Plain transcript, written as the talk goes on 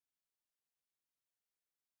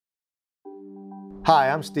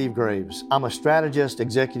Hi, I'm Steve Graves. I'm a strategist,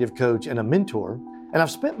 executive coach, and a mentor, and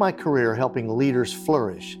I've spent my career helping leaders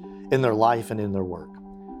flourish in their life and in their work.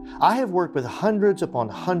 I have worked with hundreds upon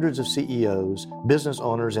hundreds of CEOs, business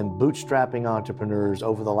owners, and bootstrapping entrepreneurs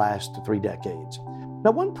over the last 3 decades.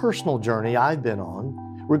 Now, one personal journey I've been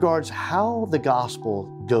on regards how the gospel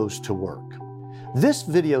goes to work. This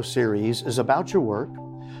video series is about your work,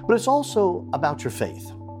 but it's also about your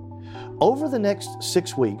faith. Over the next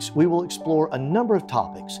 6 weeks, we will explore a number of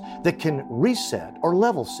topics that can reset or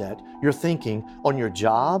level set your thinking on your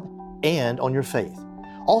job and on your faith.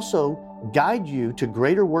 Also, guide you to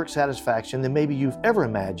greater work satisfaction than maybe you've ever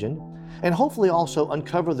imagined, and hopefully also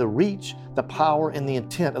uncover the reach, the power, and the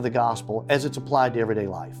intent of the gospel as it's applied to everyday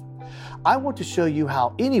life. I want to show you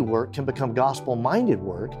how any work can become gospel-minded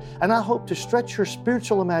work, and I hope to stretch your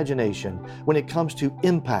spiritual imagination when it comes to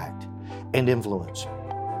impact and influence.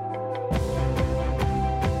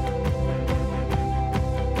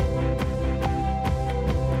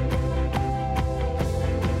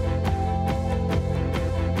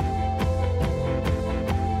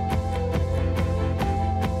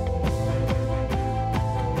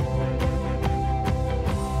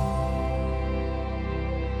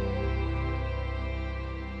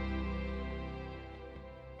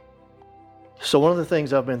 So one of the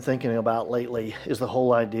things I've been thinking about lately is the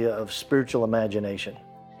whole idea of spiritual imagination.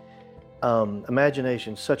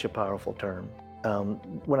 Imagination is such a powerful term.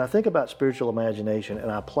 When I think about spiritual imagination and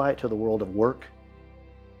I apply it to the world of work,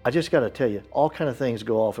 I just got to tell you, all kind of things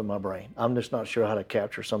go off in my brain. I'm just not sure how to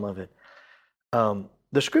capture some of it.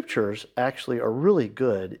 The scriptures actually are really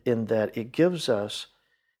good in that it gives us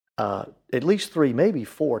at least 3, maybe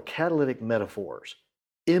 4 catalytic metaphors.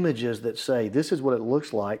 Images that say this is what it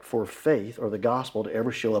looks like for faith or the gospel to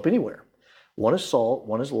ever show up anywhere. One is salt,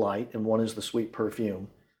 one is light, and one is the sweet perfume.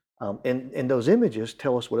 And those images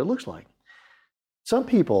tell us what it looks like. Some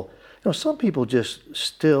people just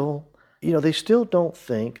still, they still don't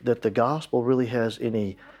think that the gospel really has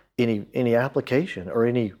any application or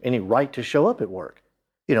any right to show up at work.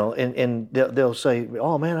 And they'll say,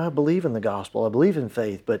 "Oh man, I believe in the gospel, I believe in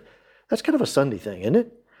faith," but that's kind of a Sunday thing, isn't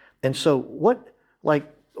it? And so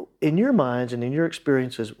in your minds and in your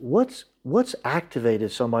experiences, what's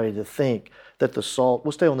activated somebody to think that the salt,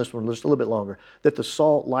 we'll stay on this one just a little bit longer, that the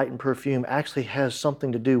salt, light, and perfume actually has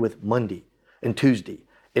something to do with Monday and Tuesday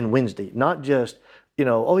and Wednesday, not just,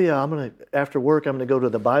 oh yeah, after work, I'm going to go to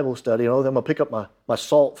the Bible study, then I'm going to pick up my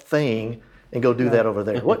salt thing and go do that over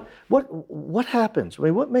there. What happens? I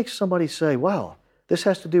mean, what makes somebody say, wow, this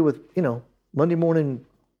has to do with, Monday morning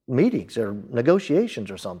meetings or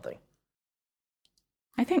negotiations or something?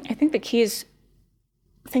 I think the key is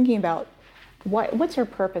thinking about what's our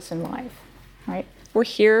purpose in life, right? We're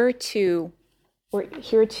here to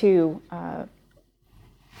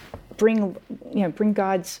bring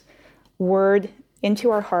God's word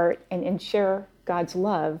into our heart and share God's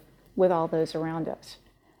love with all those around us.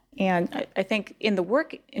 And I think in the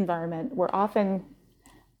work environment,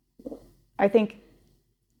 I think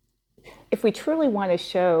if we truly want to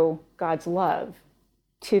show God's love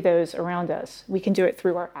to those around us, we can do it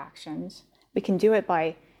through our actions. We can do it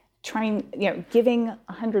by giving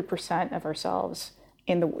 100% of ourselves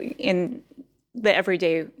in the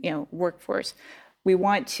everyday, workforce. We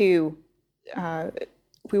want to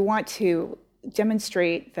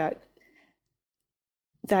demonstrate that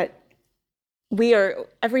we are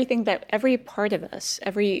everything, that every part of us,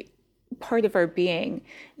 every part of our being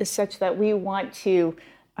is such that we want to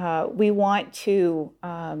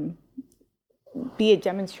be a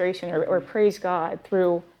demonstration or praise God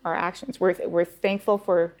through our actions. We're thankful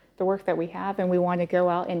for the work that we have, and we want to go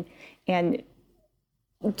out and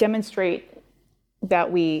demonstrate that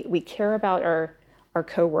we care about our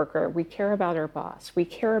coworker, we care about our boss, we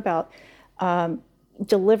care about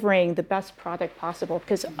delivering the best product possible,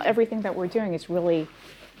 because everything that we're doing is really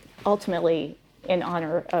ultimately in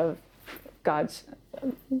honor of God's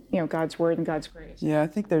word and God's grace. Yeah, I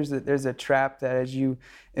think there's a trap that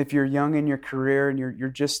if you're young in your career and you're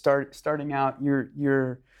just starting out,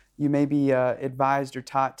 you may be advised or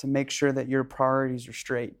taught to make sure that your priorities are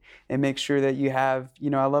straight and make sure that you have,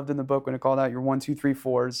 I loved in the book when it called out your 1, 2, 3,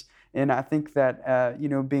 4s. And I think that,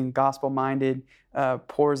 being gospel-minded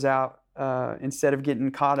pours out instead of getting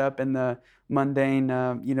caught up in the mundane,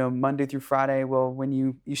 Monday through Friday. Well, when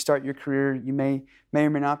you start your career, you may or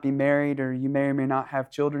may not be married, or you may or may not have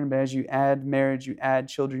children. But as you add marriage, you add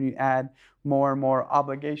children, you add more and more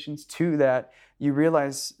obligations to that. You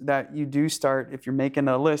realize that you do start, if you're making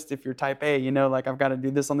a list, if you're type A, I've got to do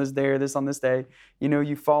this on this day or this on this day,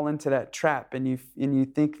 you fall into that trap, and you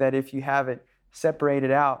think that if you have it separate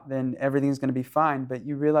it out, then everything's going to be fine. But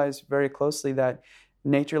you realize very closely that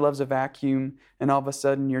nature loves a vacuum, and all of a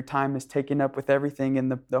sudden your time is taken up with everything,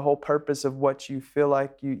 and the whole purpose of what you feel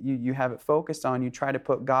like you have it focused on, you try to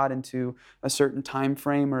put God into a certain time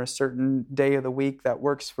frame or a certain day of the week that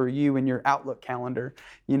works for you in your Outlook calendar.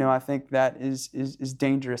 I think that is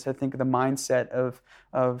dangerous. I think the mindset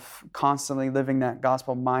of constantly living that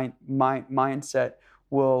gospel mindset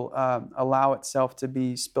will allow itself to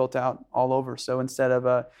be spilt out all over. So instead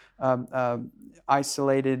of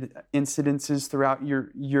isolated incidences throughout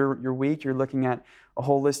your week, you're looking at a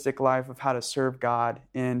holistic life of how to serve God,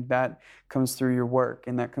 and that comes through your work,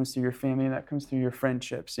 and that comes through your family, and that comes through your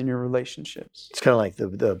friendships and your relationships. It's kind of like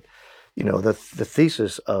the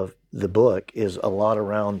thesis of the book is a lot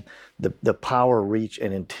around the power, reach,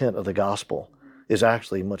 and intent of the gospel is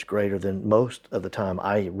actually much greater than most of the time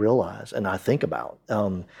I realize and I think about.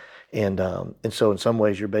 And so in some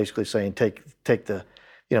ways you're basically saying take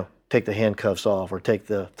the handcuffs off or take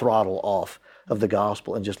the throttle off of the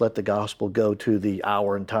gospel and just let the gospel go to the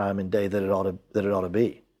hour and time and day that it ought to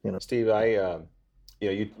be. Steve,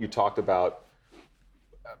 you talked about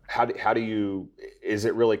how do you, is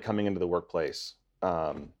it really coming into the workplace?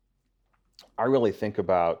 I really think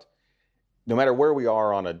about, no matter where we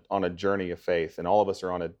are on a journey of faith, and all of us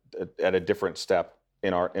are at a different step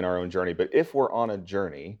in our own journey, but if we're on a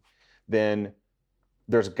journey, then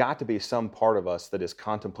there's got to be some part of us that is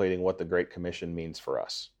contemplating what the Great Commission means for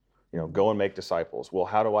us. Go and make disciples. Well,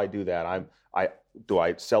 how do I do that? Do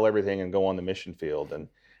I sell everything and go on the mission field?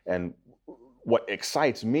 And what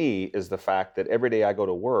excites me is the fact that every day I go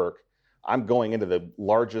to work, I'm going into the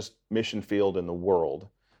largest mission field in the world,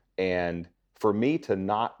 and for me to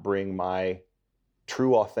not bring my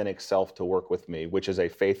true, authentic self to work with me, which is a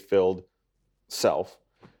faith-filled self,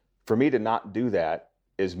 for me to not do that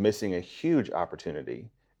is missing a huge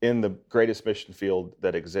opportunity in the greatest mission field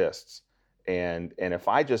that exists. And if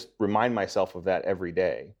I just remind myself of that every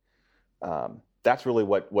day, that's really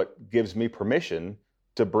what gives me permission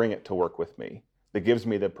to bring it to work with me. That gives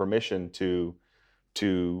me the permission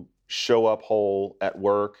to show up whole at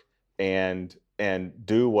work and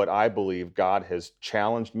do what I believe God has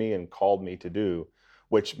challenged me and called me to do,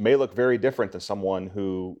 which may look very different than someone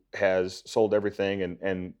who has sold everything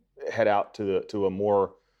and head out to a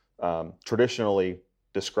more traditionally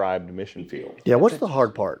described mission field. Yeah, what's the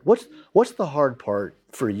hard part? What's the hard part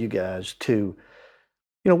for you guys to,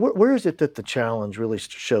 where is it that the challenge really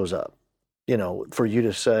shows up? For you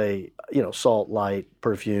to say, salt, light,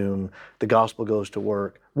 perfume, the gospel goes to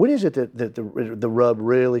work. When is it that the rub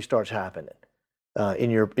really starts happening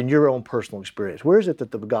in your own personal experience? Where is it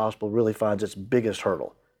that the gospel really finds its biggest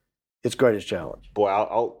hurdle, its greatest challenge? Boy,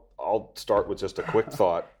 I'll start with just a quick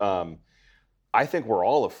thought. I think we're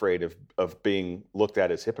all afraid of being looked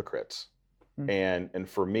at as hypocrites, and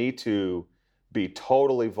for me to be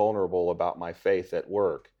totally vulnerable about my faith at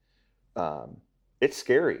work. It's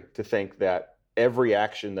scary to think that every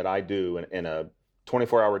action that I do in a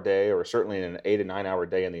 24-hour day, or certainly in an 8 to 9 hour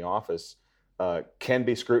day in the office, can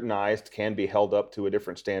be scrutinized, can be held up to a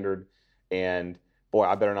different standard. And boy,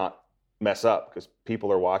 I better not mess up because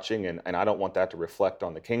people are watching, and I don't want that to reflect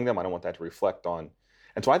on the kingdom. I don't want that to reflect on.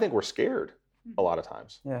 And so I think we're scared a lot of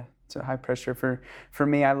times. Yeah, it's a high pressure. For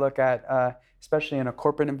me, I look at, especially in a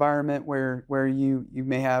corporate environment where you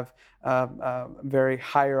may have a very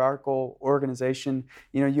hierarchical organization,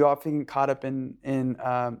 you often get caught up in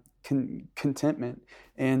contentment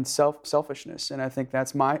and selfishness. And I think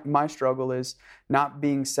that's my struggle, is not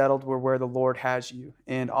being settled where the Lord has you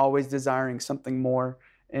and always desiring something more.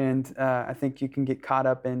 And I think you can get caught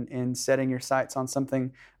up in setting your sights on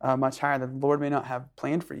something much higher that the Lord may not have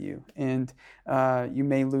planned for you. And you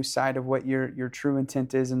may lose sight of what your true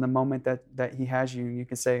intent is in the moment that He has you. You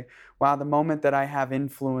can say, wow, the moment that I have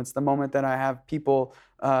influence, the moment that I have people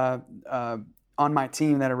on my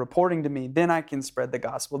team that are reporting to me, then I can spread the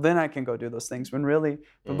gospel. Then I can go do those things. When really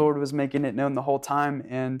the Lord was making it known the whole time,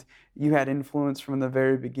 and you had influence from the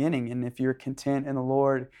very beginning. And if you're content in the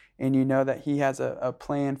Lord and you know that He has a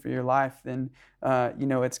plan for your life, then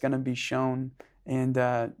it's going to be shown. And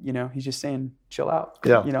He's just saying, chill out.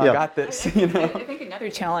 Yeah. I got this. I think another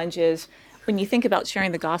challenge is when you think about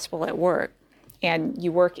sharing the gospel at work, and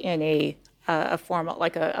you work in a formal,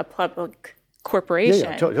 like a public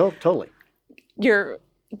corporation. Yeah, totally. You're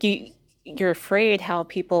afraid how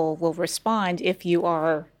people will respond if you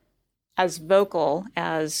are as vocal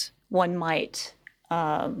as one might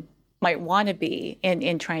want to be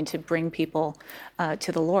in trying to bring people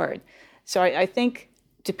to the Lord. So I think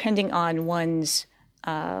depending on one's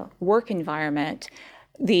work environment,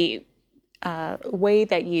 the way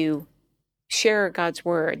that you share God's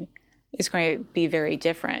word is going to be very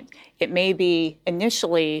different. It may be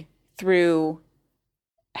initially through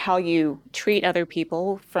how you treat other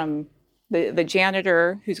people, from the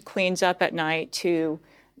janitor who cleans up at night to,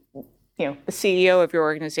 the CEO of your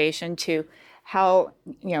organization, to how,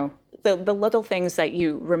 the little things that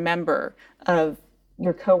you remember of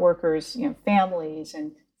your coworkers, families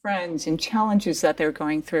and friends and challenges that they're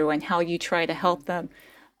going through, and how you try to help them.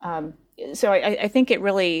 So I think it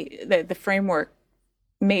really, the framework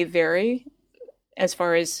may vary as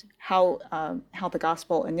far as how the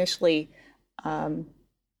gospel initially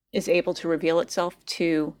is able to reveal itself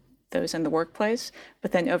to those in the workplace.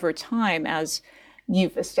 But then over time, as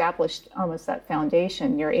you've established almost that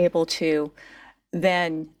foundation, you're able to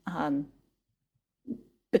then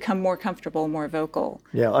become more comfortable, more vocal.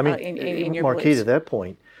 Yeah, I mean, in your Marquis, beliefs. to that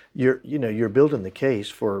point, you're building the case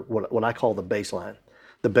for what I call the baseline.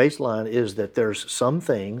 The baseline is that there's some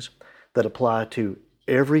things that apply to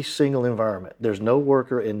every single environment. There's no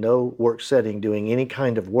worker in no work setting doing any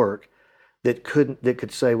kind of work that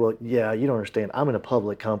could say, well, yeah, you don't understand. I'm in a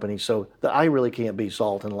public company, so I really can't be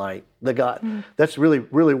salt and light. That's really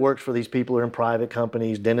works for these people who are in private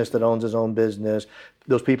companies, dentist that owns his own business,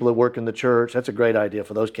 those people that work in the church. That's a great idea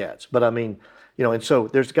for those cats. But I mean, and so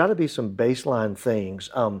there's got to be some baseline things.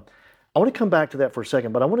 I want to come back to that for a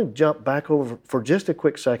second, but I want to jump back over for just a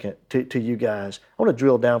quick second to you guys. I want to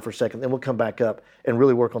drill down for a second, then we'll come back up and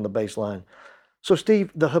really work on the baseline. So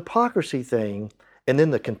Steve, the hypocrisy thing, and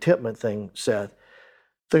then the contentment thing, Seth,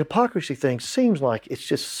 the hypocrisy thing seems like it's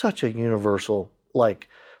just such a universal,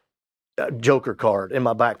 joker card in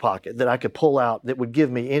my back pocket that I could pull out that would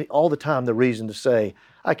give me all the time the reason to say,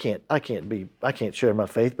 I can't share my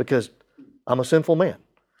faith because I'm a sinful man.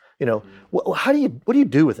 What do you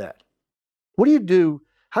do with that? What do you do?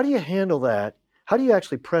 How do you handle that? How do you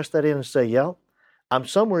actually press that in and say, yeah, I'm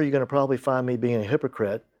somewhere you're going to probably find me being a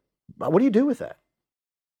hypocrite. What do you do with that?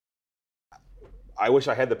 I wish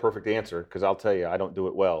I had the perfect answer, because I'll tell you, I don't do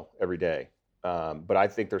it well every day. But I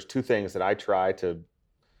think there's two things that I try to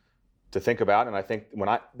think about, and I think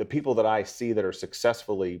the people that I see that are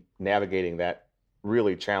successfully navigating that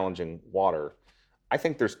really challenging water, I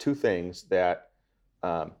think there's two things that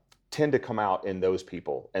tend to come out in those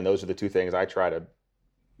people, and those are the two things I try to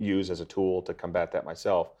use as a tool to combat that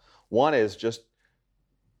myself. One is just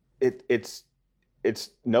it's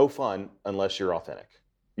no fun unless you're authentic.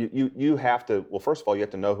 You have to, well, first of all, you have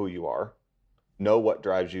to know who you are, know what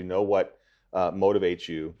drives you, know what motivates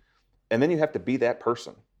you, and then you have to be that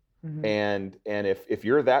person. Mm-hmm. And if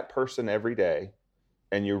you're that person every day,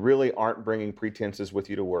 and you really aren't bringing pretenses with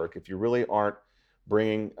you to work, if you really aren't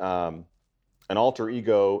bringing an alter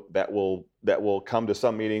ego that will come to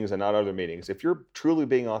some meetings and not other meetings, if you're truly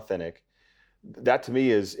being authentic, that to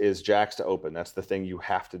me is jacks to open. That's the thing you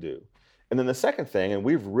have to do. And then the second thing, and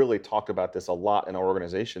we've really talked about this a lot in our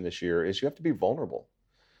organization this year, is you have to be vulnerable.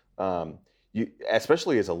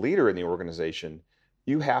 Especially as a leader in the organization,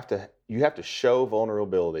 you have to show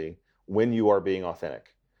vulnerability when you are being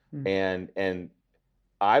authentic. Mm. And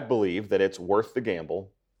I believe that it's worth the gamble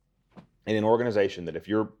in an organization that if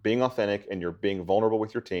you're being authentic and you're being vulnerable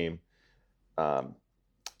with your team,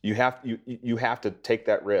 you have to take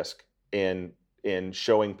that risk in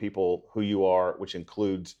showing people who you are, which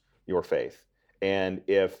includes your faith. And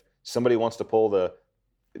if somebody wants to pull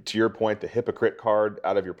to your point, the hypocrite card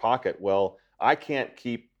out of your pocket, well, I can't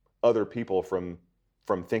keep other people from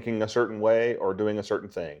thinking a certain way or doing a certain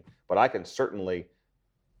thing, but I can certainly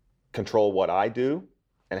control what I do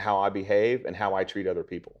and how I behave and how I treat other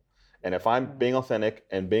people. And if I'm being authentic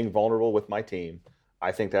and being vulnerable with my team,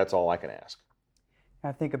 I think that's all I can ask.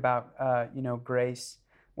 I think about grace.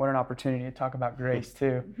 What an opportunity to talk about grace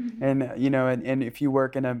too. And and if you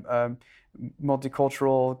work in a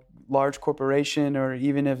multicultural large corporation, or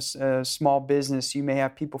even if a small business, you may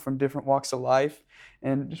have people from different walks of life.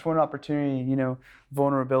 And just one opportunity,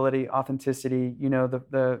 vulnerability, authenticity,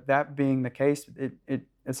 that being the case,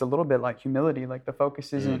 it's a little bit like humility. Like the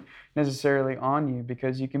focus isn't necessarily on you,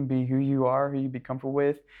 because you can be who you are, who you be comfortable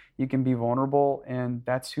with. You can be vulnerable, and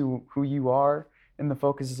that's who you are. And the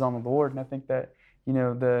focus is on the Lord. And I think that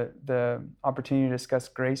the opportunity to discuss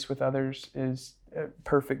grace with others is a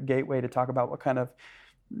perfect gateway to talk about what kind of,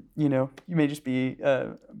 you may just be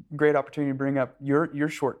a great opportunity to bring up your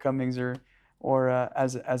shortcomings or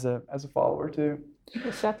as a follower too.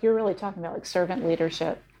 Well, Seth, you're really talking about servant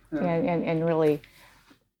leadership, and really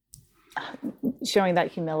showing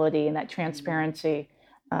that humility and that transparency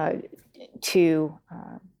to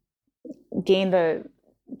gain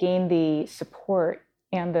the support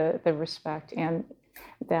and the respect and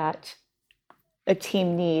that a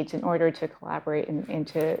team needs in order to collaborate and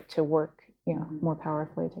to work more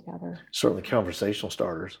powerfully together. Certainly conversational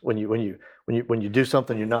starters. When you do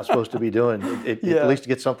something you're not supposed to be doing, it at least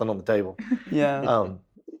gets something on the table. Yeah.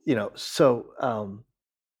 So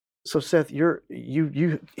Seth,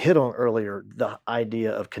 you hit on earlier the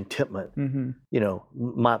idea of contentment. Mm-hmm.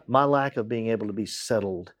 My lack of being able to be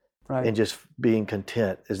settled Right. and just being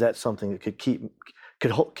content, is that something that could keep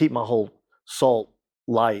my whole salt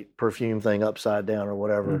light perfume thing upside down or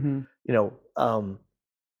whatever? Mm-hmm.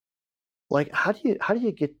 Like how do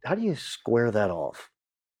you square that off?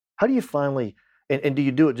 How do you finally and do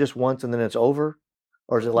you do it just once and then it's over,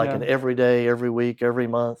 or is it like an every day, every week, every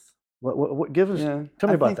month? What give us? Tell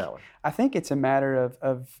me about that one. I think it's a matter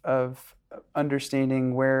of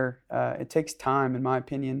understanding where it takes time, in my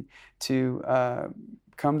opinion, to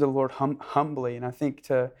come to the Lord humbly, and I think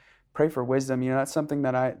to pray for wisdom. That's something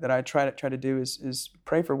that I try to do is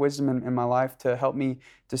pray for wisdom in my life to help me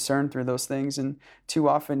discern through those things. And too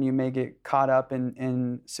often you may get caught up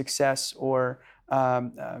in success or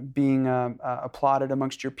being applauded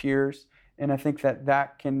amongst your peers, and I think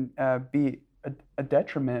that can be a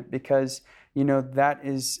detriment, because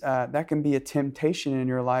that can be a temptation in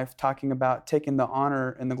your life, talking about taking the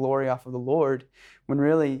honor and the glory off of the Lord, when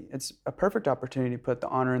really it's a perfect opportunity to put the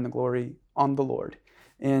honor and the glory on the Lord.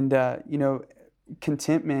 And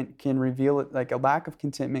contentment can reveal it, like a lack of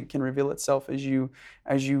contentment can reveal itself as you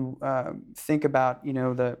think about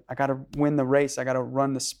I got to win the race, I got to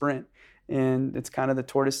run the sprint. And it's kind of the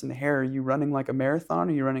tortoise and the hare. Are you running like a marathon,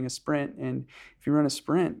 or are you running a sprint? And if you run a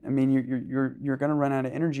sprint, I mean, you're going to run out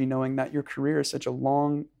of energy, knowing that your career is such a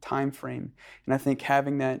long time frame. And I think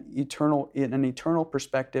having that an eternal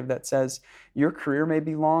perspective that says your career may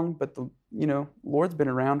be long, but the Lord's been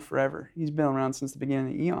around forever. He's been around since the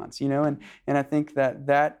beginning of the eons. And I think that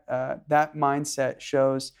mindset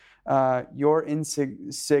shows your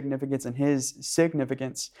insignificance and His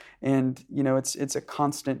significance, and it's a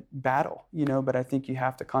constant battle. But I think you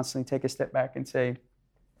have to constantly take a step back and say,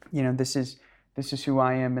 this is who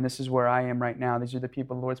I am, and this is where I am right now. These are the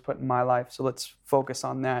people the Lord's put in my life. So let's focus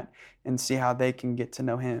on that and see how they can get to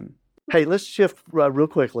know Him. Hey, let's shift real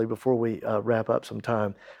quickly before we wrap up some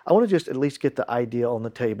time. I want to just at least get the idea on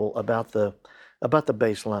the table about the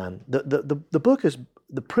baseline. The book is,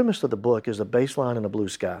 the premise of the book is a baseline and a blue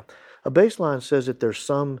sky. A baseline says that there's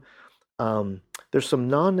some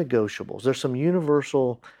non-negotiables. There's some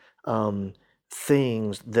universal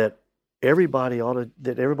things that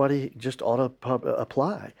everybody just ought to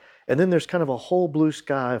apply. And then there's kind of a whole blue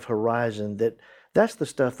sky of horizon that's the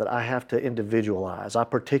stuff that I have to individualize, I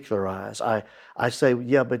particularize. I say,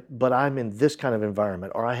 yeah, but I'm in this kind of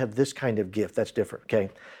environment, or I have this kind of gift. That's different, okay?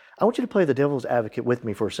 I want you to play the devil's advocate with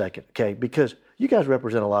me for a second, okay? Because you guys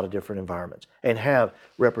represent a lot of different environments and have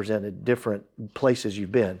represented different places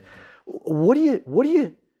you've been. What do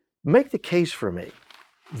you make the case for me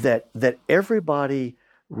that everybody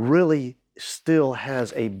really still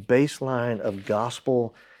has a baseline of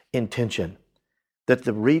gospel intention? That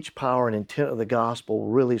the reach, power, and intent of the gospel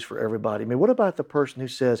really is for everybody. I mean, what about the person who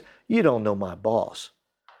says, you don't know my boss?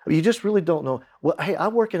 You just really don't know. Well, hey, I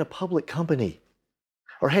work in a public company.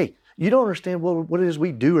 Or, hey, you don't understand what it is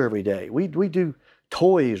we do every day. We do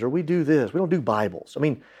toys, or we do this. We don't do Bibles. I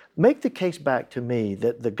mean, make the case back to me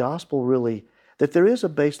that the gospel really, that there is a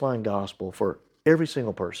baseline gospel for every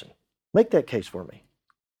single person. Make that case for me.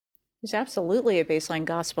 There's absolutely a baseline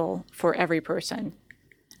gospel for every person.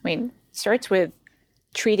 I mean, it starts with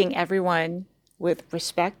treating everyone with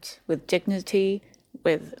respect, with dignity,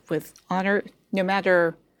 with honor, no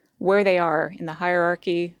matter where they are in the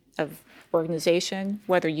hierarchy of organization,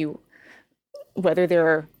 whether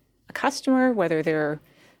they're a customer, whether they're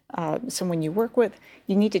someone you work with,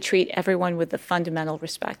 you need to treat everyone with the fundamental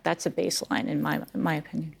respect. That's a baseline, in my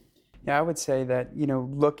opinion. Yeah, I would say that,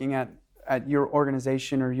 looking at your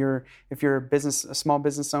organization, or if you're a small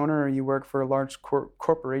business owner, or you work for a large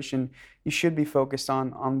corporation, you should be focused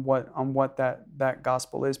on what that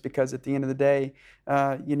gospel is, because at the end of the day,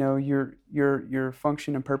 your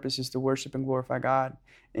function and purpose is to worship and glorify God.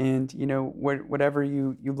 And whatever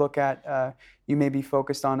you look at, you may be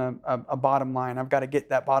focused on a bottom line. I've got to get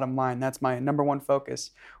that bottom line. That's my number one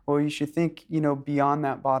focus. Well, you should think beyond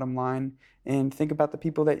that bottom line, and think about the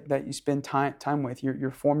people that you spend time with. You're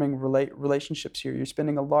forming relationships here. You're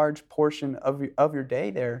spending a large portion of your day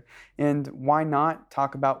there. And why not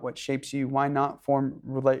talk about what shapes you? Why not form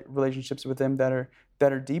relationships with them that are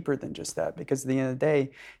deeper than just that? Because at the end of the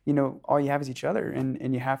day, all you have is each other,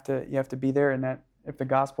 and you have to be there. And that, if the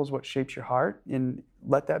gospel is what shapes your heart, and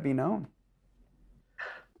let that be known.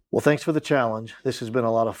 Well, thanks for the challenge. This has been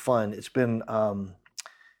a lot of fun. It's been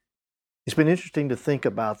interesting to think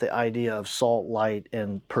about the idea of salt, light,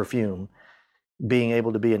 and perfume. being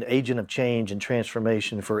able to be an agent of change and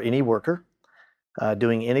transformation for any worker,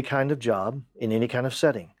 doing any kind of job in any kind of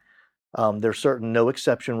setting. There's certain no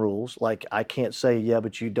exception rules, like I can't say, yeah,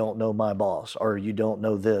 but you don't know my boss, or you don't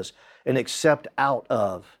know this, and accept out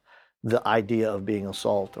of the idea of being a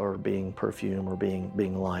salt or being perfume or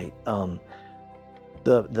being light.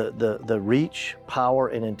 The reach, power,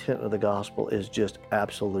 and intent of the gospel is just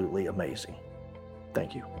absolutely amazing.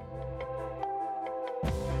 Thank you.